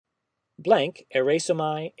blank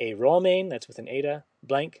erasomai aromain, that's with an eta,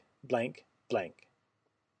 blank, blank, blank.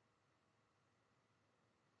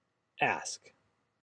 Ask.